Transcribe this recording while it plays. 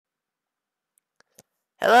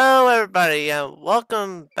Hello, everybody, and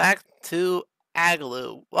welcome back to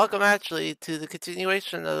Agaloo. Welcome, actually, to the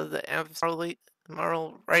continuation of the Amethyst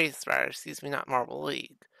Marvel Race, rather, excuse me, not Marvel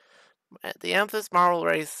League. The Amethyst Marvel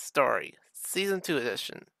Race story, Season 2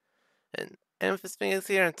 edition. And Amethyst Phoenix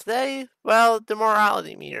here, and today, well, the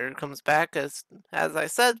morality meter comes back, as I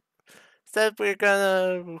said we're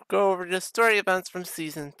gonna go over the story events from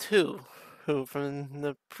Season 2, who, from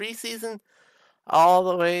the preseason all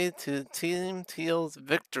the way to Team Teal's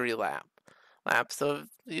victory lap. So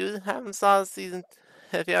if you haven't seen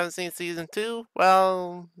season two,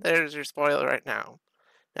 well, there's your spoiler right now.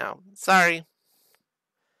 Now, sorry,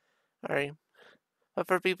 but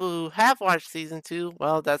for people who have watched season two,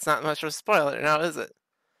 well, that's not much of a spoiler now, is it?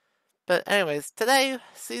 But anyways, today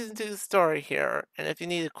season two story here, and if you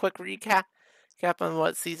need a quick recap on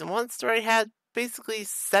what season one story had, basically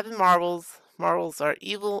seven marbles. Marbles are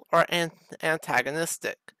evil or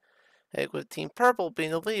antagonistic. Like with Team Purple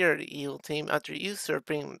being the leader of the evil team after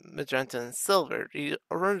usurping Magenta and Silver, the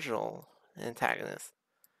original antagonists.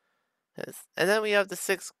 Yes. And then we have the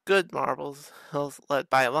six good marbles,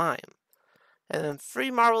 led by Lime. And then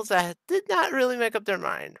three marbles that did not really make up their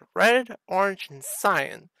mind: Red, Orange, and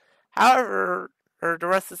Cyan. However, the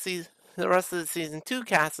rest of the season two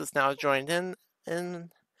cast is now joined in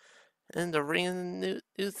the ring in the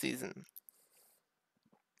new season.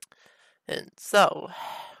 And so,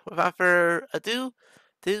 without further ado,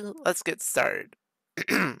 let's get started.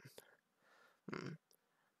 The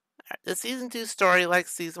season two story, like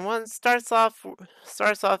season one, starts off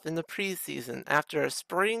in the preseason after a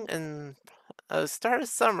spring and a start of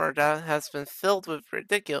summer that has been filled with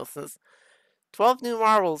ridiculousness. 12 new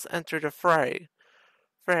marbles entered the fray,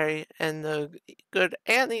 and the good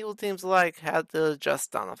and evil teams alike had to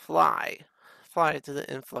adjust on the fly to the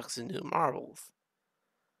influx of new marbles.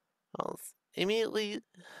 Well, immediately,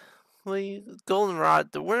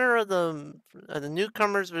 Goldenrod, the winner of the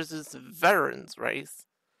newcomers versus the veterans race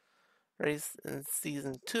in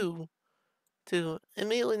season two, to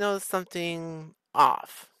immediately notice something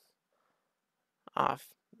off.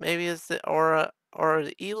 Maybe it's the aura or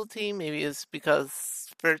the evil team. Maybe it's because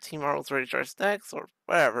Spirit Team Marvel's ready to charge next or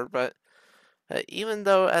whatever. But even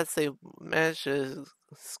though as they managed to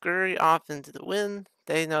scurry off into the wind,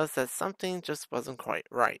 they noticed that something just wasn't quite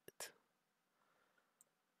right.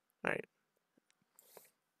 Right.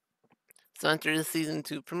 So enter the season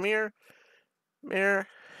two premiere. Mirror,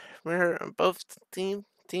 both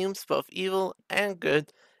teams, both evil and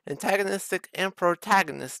good, antagonistic and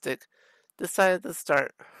protagonistic, decided to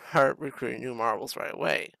start recruiting new marbles right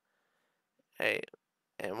away. Hey,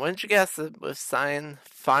 and wouldn't you guess it, with Cyan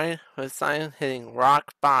hitting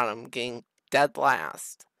rock bottom, getting dead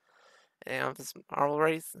last, and this marble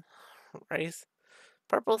race,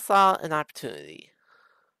 Purple saw an opportunity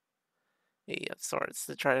of sorts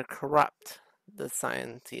to try to corrupt the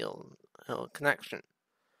Cyan Teal connection.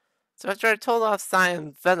 So after I told off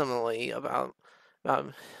Cyan vehemently about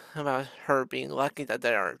about her being lucky that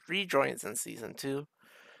there are rejoins in season two,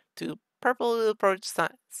 Purple approached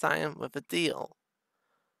Cyan with a deal.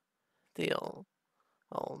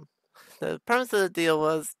 Um, the premise of the deal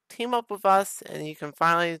was team up with us, and you can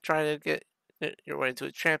finally try to get your way to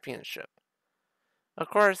a championship. Of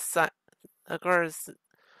course, Cyan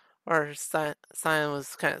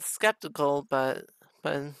was kind of skeptical, but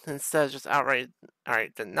instead of just outright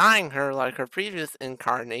denying her like her previous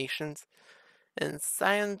incarnations, and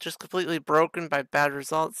Cyan, just completely broken by bad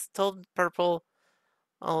results, told Purple,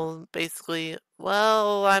 "Oh, basically,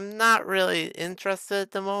 well, I'm not really interested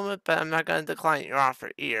at the moment, but I'm not going to decline your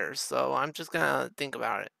offer either, so I'm just going to think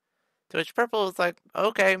about it." To which Purple was like,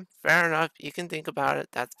 "Okay, fair enough, you can think about it,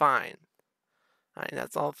 that's fine.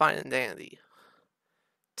 That's all fine and dandy."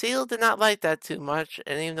 Teal did not like that too much,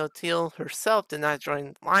 and even though Teal herself did not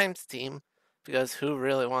join Lime's team, because who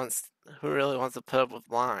really wants to put up with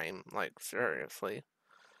Lime? Like, seriously.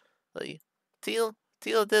 Like, Teal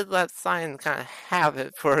did let Cyan kind of have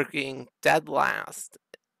it for being dead last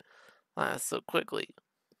so quickly.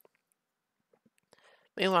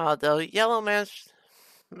 Meanwhile, though, Yellow,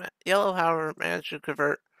 however, managed to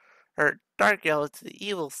convert her Dark Yellow to the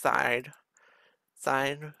evil side,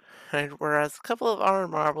 whereas a couple of our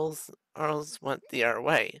marbles went the other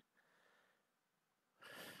way.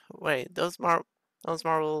 Wait, those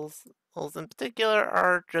marbles in particular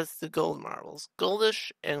are just the gold marbles,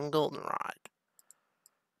 Goldish and Goldenrod.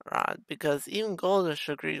 Because even Goldish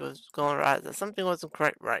agreed with Goldenrod that something wasn't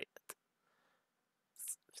quite right.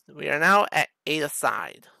 We are now at 8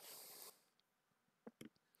 aside.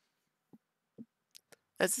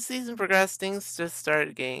 As the season progressed, things just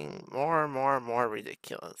started getting more and more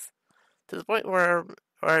ridiculous. To the point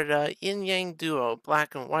where the yin-yang duo,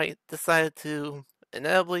 black and white, decided to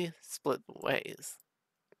inevitably split ways.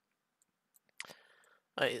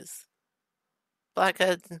 Black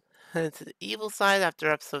headed to the evil side after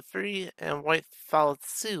episode 3, and white followed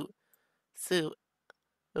suit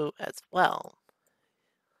as well.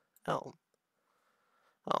 Oh,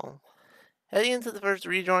 oh. Heading into the first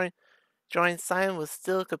rejoin, Cyan was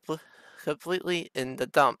still completely in the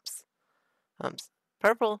dumps.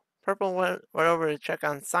 Purple went over to check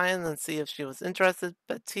on Cyan and see if she was interested,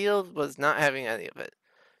 but Teal was not having any of it.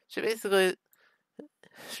 She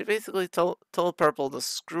basically told Purple to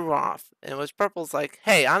screw off, in which Purple's like,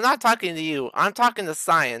 "Hey, I'm not talking to you. I'm talking to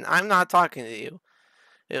Cyan. I'm not talking to you."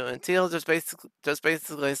 And Teal just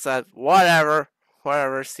basically said, whatever.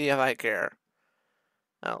 See if I care."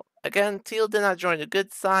 Now, again, Teal did not join the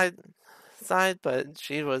good side, but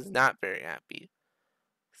she was not very happy.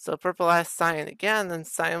 So Purple asked Cyan again, and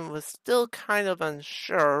Cyan was still kind of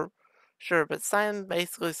unsure. But Cyan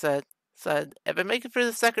basically said, "If I make it for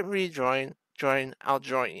the second rejoin, I'll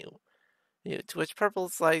join you." To which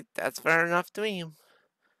Purple's like, "That's fair enough to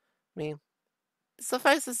me."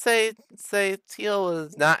 Suffice to say Teal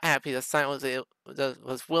was not happy that Cyan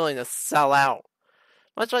was willing to sell out.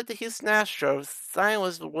 Much like the Houston Astros, Cyan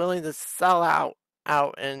was willing to sell out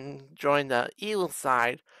and join the evil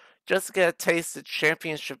side just to get a taste of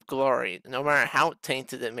championship glory, no matter how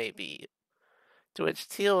tainted it may be. To which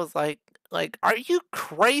Teal was like, "Are you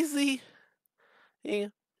crazy?"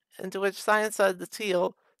 And to which Cyan said to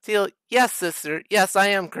Teal, "Yes, sister, yes, I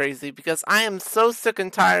am crazy, because I am so sick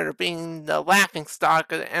and tired of being the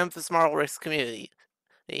laughingstock of the Amethyst Marble Race community.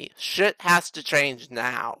 Shit has to change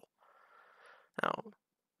now." Oh,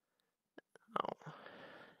 oh.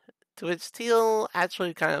 To which Teal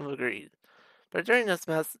actually kind of agreed. But during this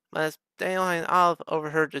mess, Daniel and Olive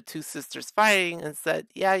overheard the two sisters fighting and said,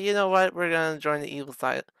 "Yeah, you know what? We're gonna join the evil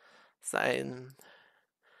side and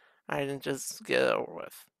just get it over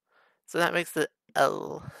with." So that makes it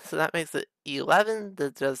 11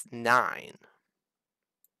 to just 9.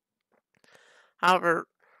 However,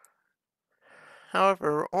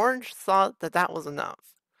 Orange thought that was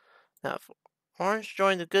enough. Orange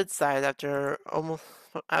joined the good side after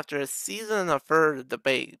a season and a third of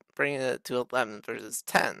debate, bringing it to 11 versus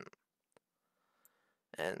 10,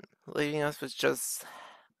 and leaving us with just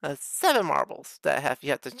 7 marbles that have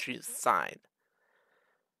yet to choose a side.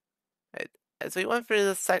 Right. As we went through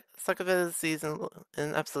the second bit of the season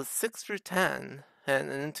in episodes 6 through 10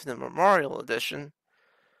 and into the Memorial Edition,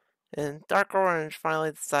 and Dark Orange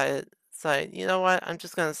finally decided, "You know what? I'm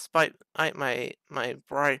just gonna spite my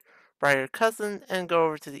brighter cousin and go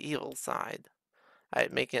over to the evil side."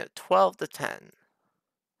 Making it 12 to 10.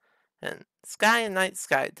 And Sky and Night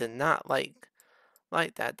Sky did not like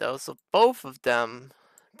that though, so both of them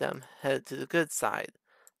headed to the good side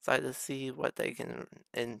to see what they can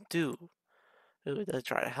and do to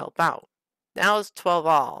try to help out. Now it's 12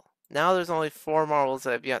 all. Now there's only 4 marbles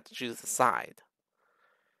that have yet to choose a side.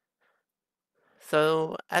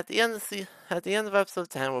 So at the end of episode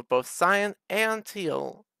 10, with both Cyan and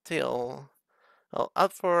Teal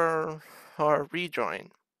up for a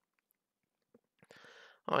rejoin.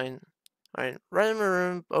 Red and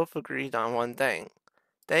Maroon both agreed on one thing: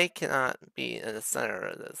 they cannot be in the center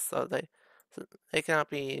of this, so they cannot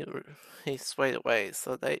be swayed away.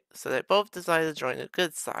 So they both decided to join the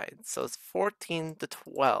good side. So it's 14 to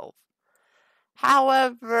 12.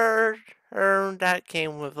 However, that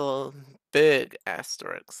came with a big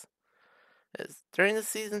asterisk. As during the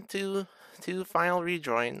season 2 final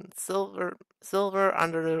rejoin, Silver,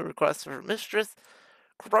 under the request of her mistress,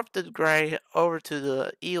 corrupted Gray over to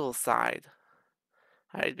the evil side.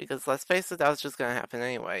 Right, because let's face it, that was just gonna happen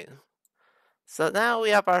anyway. So now we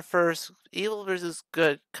have our first evil versus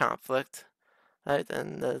good conflict. Right,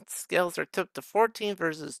 and the scales are tipped to 14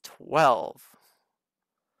 versus 12.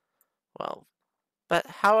 Well, but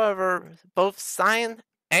however, both Cyan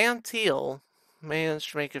and Teal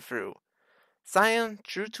managed to make it through. Cyan,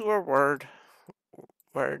 true to her word,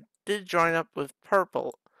 did join up with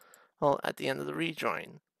Purple at the end of the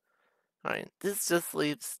rejoin. Alright, this just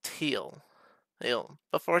leaves Teal.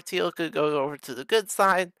 Before Teal could go over to the good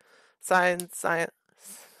side, Cyan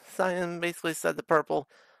basically said to Purple,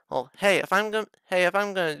 "Well, hey, if I'm gonna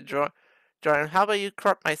join, how about you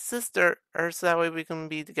corrupt my sister, or so that way we can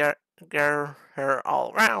be together her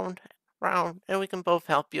all around, and we can both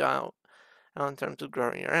help you out in terms of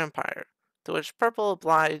growing your empire." To which Purple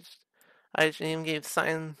obliged. And even gave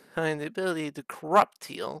Cyan the ability to corrupt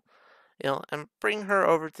Teal, and bring her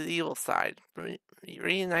over to the evil side,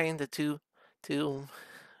 reuniting the two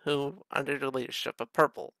who under the leadership of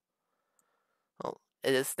Purple. Well,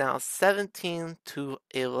 it is now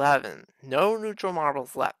 17-11. No neutral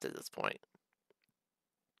marbles left at this point.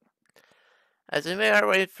 As we made our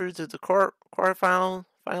way through to the quarterfinal,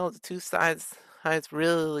 the two sides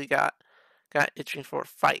really got itching for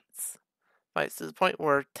fights. Fights to the point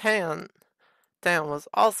where Tan was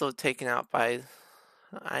also taken out by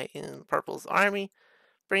in Purple's army,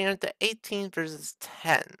 bringing it to 18 versus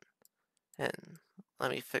 10. And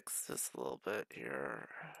let me fix this a little bit here.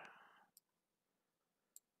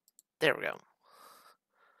 There we go.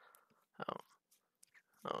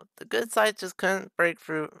 The good side just couldn't break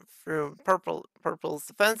through Purple's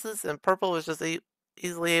defenses, and Purple was just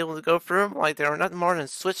easily able to go through them like they were nothing more than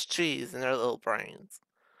Swiss cheese in their little brains.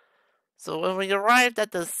 So when we arrived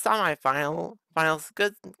at the finals,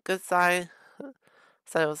 good side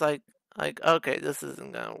was like okay, this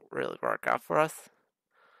isn't gonna really work out for us.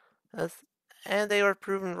 And they were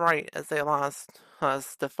proven right as they lost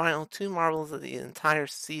us the final two marbles of the entire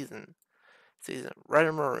season, red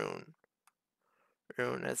and maroon.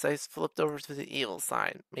 As they flipped over to the evil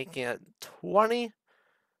side, making it 20,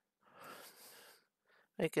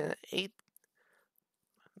 making it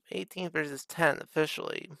 18 versus 10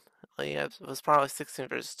 officially. It was probably 16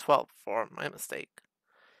 versus 12 before my mistake.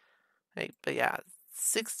 But yeah,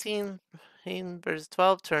 16 versus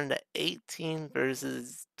 12 turned to 18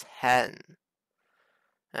 versus 10.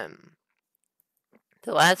 And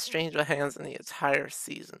the last strange of hands in the entire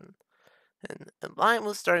season. And Lion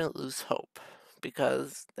was starting to lose hope,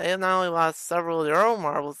 because they had not only lost several of their own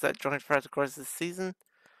marbles that joined throughout the course of the season,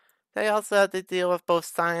 they also had to deal with both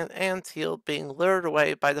Cyan and Teal being lured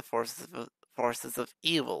away by the forces of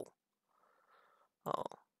evil.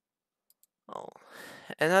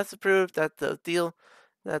 And that's to prove that the deal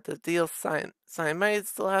Cyan made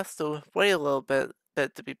still has to wait a little bit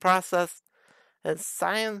to be processed, as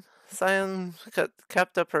Cyan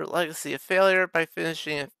kept up her legacy of failure by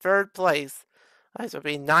finishing in third place after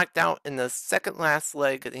being knocked out in the second last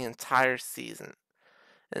leg of the entire season,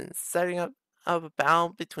 and setting up a battle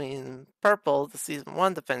between Purple, the Season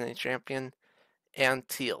 1 defending champion, and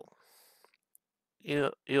Teal.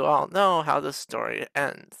 You all know how the story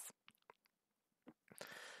ends.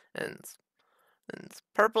 And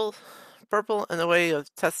Purple, in a way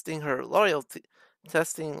of testing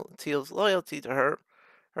Teal's loyalty to her,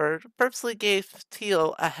 purposely gave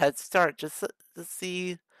Teal a head start just to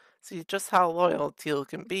see just how loyal Teal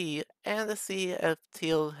can be, and to see if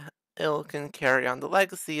Teal can carry on the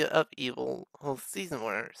legacy of evil season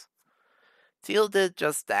winners. Teal did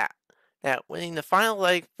just that, winning the final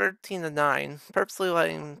leg 13-9, purposely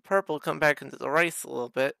letting Purple come back into the race a little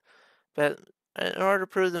bit, but in order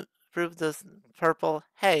to prove this Purple,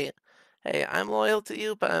 hey, I'm loyal to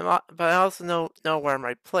you, but I also know where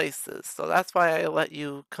my place is, so that's why I let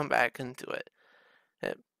you come back into it.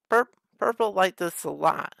 Purple liked this a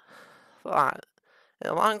lot. And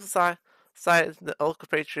alongside the Ultra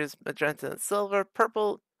Patriots, Magenta, and Silver,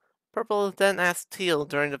 Purple then asked Teal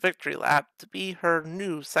during the victory lap to be her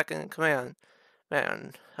new second in command,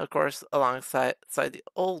 man, of course, alongside the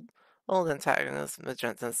old antagonist,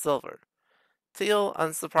 Magenta and Silver. Teal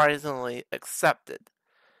unsurprisingly accepted.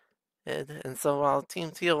 And so while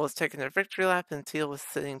Team Teal was taking their victory lap and Teal was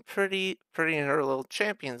sitting pretty in her little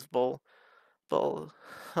Champions Bowl,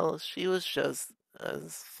 she was just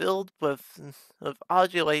as filled with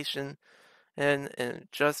adulation and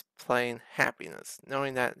just plain happiness,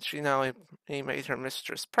 knowing that she not only made her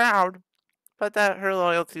mistress proud, but that her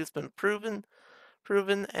loyalty has been proven,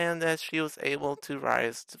 and that she was able to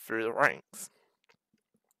rise through the ranks.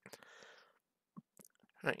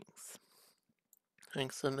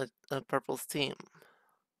 Thanks to Purple's team.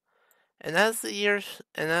 And as the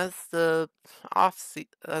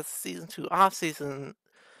season 2 off season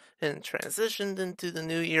and transitioned into the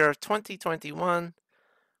new year of 2021,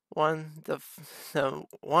 the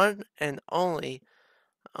one and only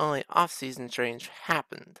off season change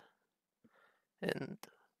happened, and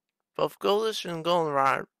both Goldish and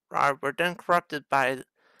Goldenrod were then corrupted by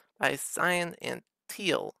Cyan and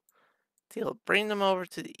Teal. Bring them over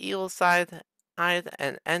to the evil side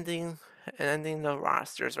and ending the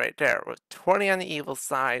rosters right there with 20 on the evil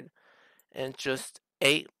side and just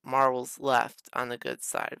 8 marbles left on the good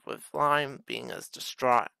side, with Lime being as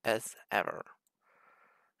distraught as ever,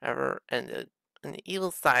 and the evil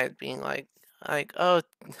side being like oh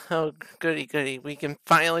goody, we can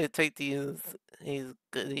finally take these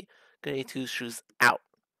goody two shoes out.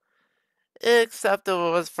 Except it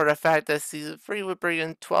was for the fact that season 3 would bring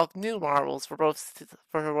in 12 new marbles for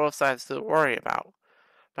both sides to worry about.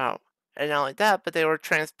 And not only that, but they were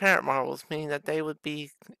transparent marbles, meaning that they would be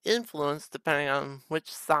influenced depending on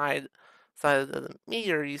which side of the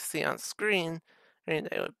meter you see on screen,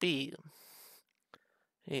 they would be.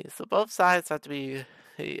 So both sides have to be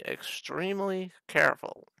extremely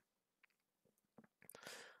careful.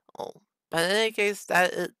 Oh, but in any case,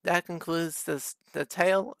 that concludes the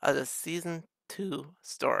tale of the season 2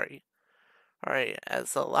 story. All right,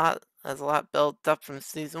 as a lot built up from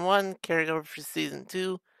season 1, carried over for season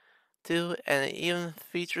 2, and it even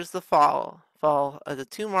features the fall of the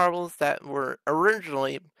two marbles that were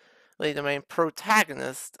originally the main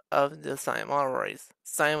protagonist of the Cyan Model Race.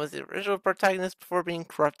 Cyan was the original protagonist before being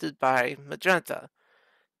corrupted by Magenta.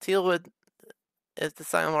 Teal would, if the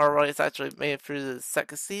Cyan Model Race actually made it through the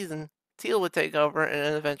second season, Teal would take over and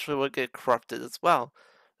then eventually would get corrupted as well.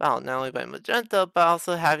 Well, not only by Magenta, but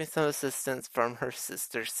also having some assistance from her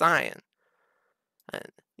sister Cyan. And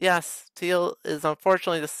yes, Teal is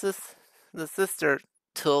unfortunately the sister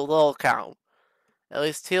to a little cow. At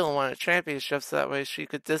least Teal won a championship so that way she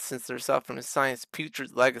could distance herself from Cyan's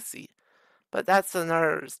putrid legacy. But that's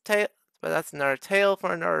another tale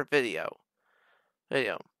for another video.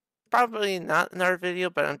 Probably not another video,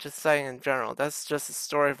 but I'm just saying in general. That's just a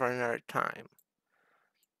story for another time.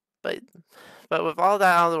 But with all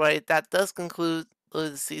that out of the way, that does conclude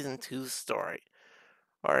the season 2 story.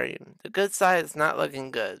 Or the good side is not looking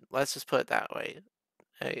good. Let's just put it that way.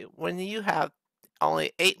 Hey, when you have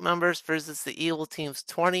only 8 members versus the evil team's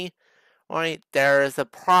 20, there is a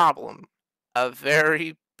problem. A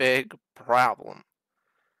very big problem.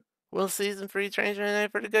 Will season 3 change anything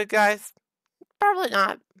for the good guys? Probably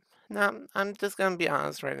not. No, I'm just gonna be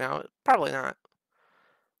honest right now. Probably not.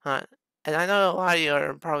 And I know a lot of you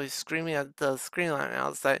are probably screaming at the screen right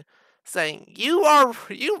now, saying, "You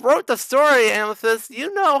wrote the story, Amethyst.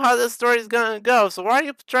 You know how this story is gonna go. So why are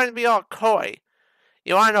you trying to be all coy?"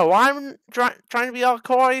 You want to know why I'm trying to be all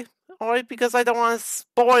coy? Only because I don't want to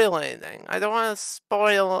spoil anything. I don't want to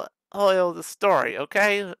spoil the story,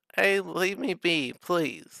 okay? Hey, leave me be,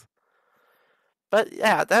 please. But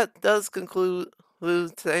yeah, that does conclude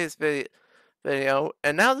today's video.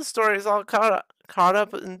 And now the story is all caught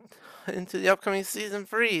up into the upcoming season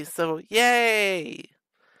 3. So yay!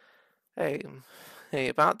 Hey,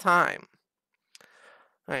 about time.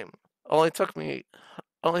 Hey, only took me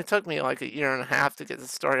like a year and a half to get the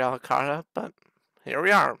story all caught up, but here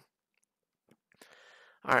we are.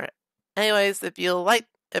 Alright. Anyways, if you like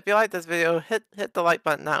this video, hit the like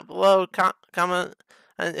button down below, comment,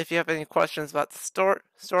 and if you have any questions about the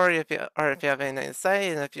story, if you have anything to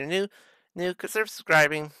say, and if you're new, consider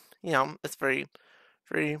subscribing. It's free.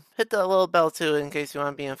 Hit the little bell too in case you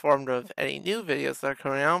want to be informed of any new videos that are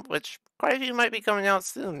coming out, which quite a few might be coming out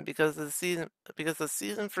soon because of season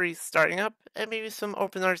 3 starting up, and maybe some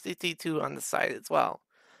OpenRCT2 on the side as well.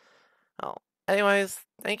 Well, anyways,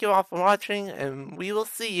 thank you all for watching, and we will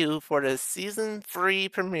see you for the season 3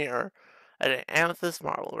 premiere at an Amethyst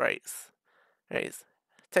Marble Race.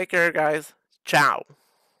 Take care, guys. Ciao.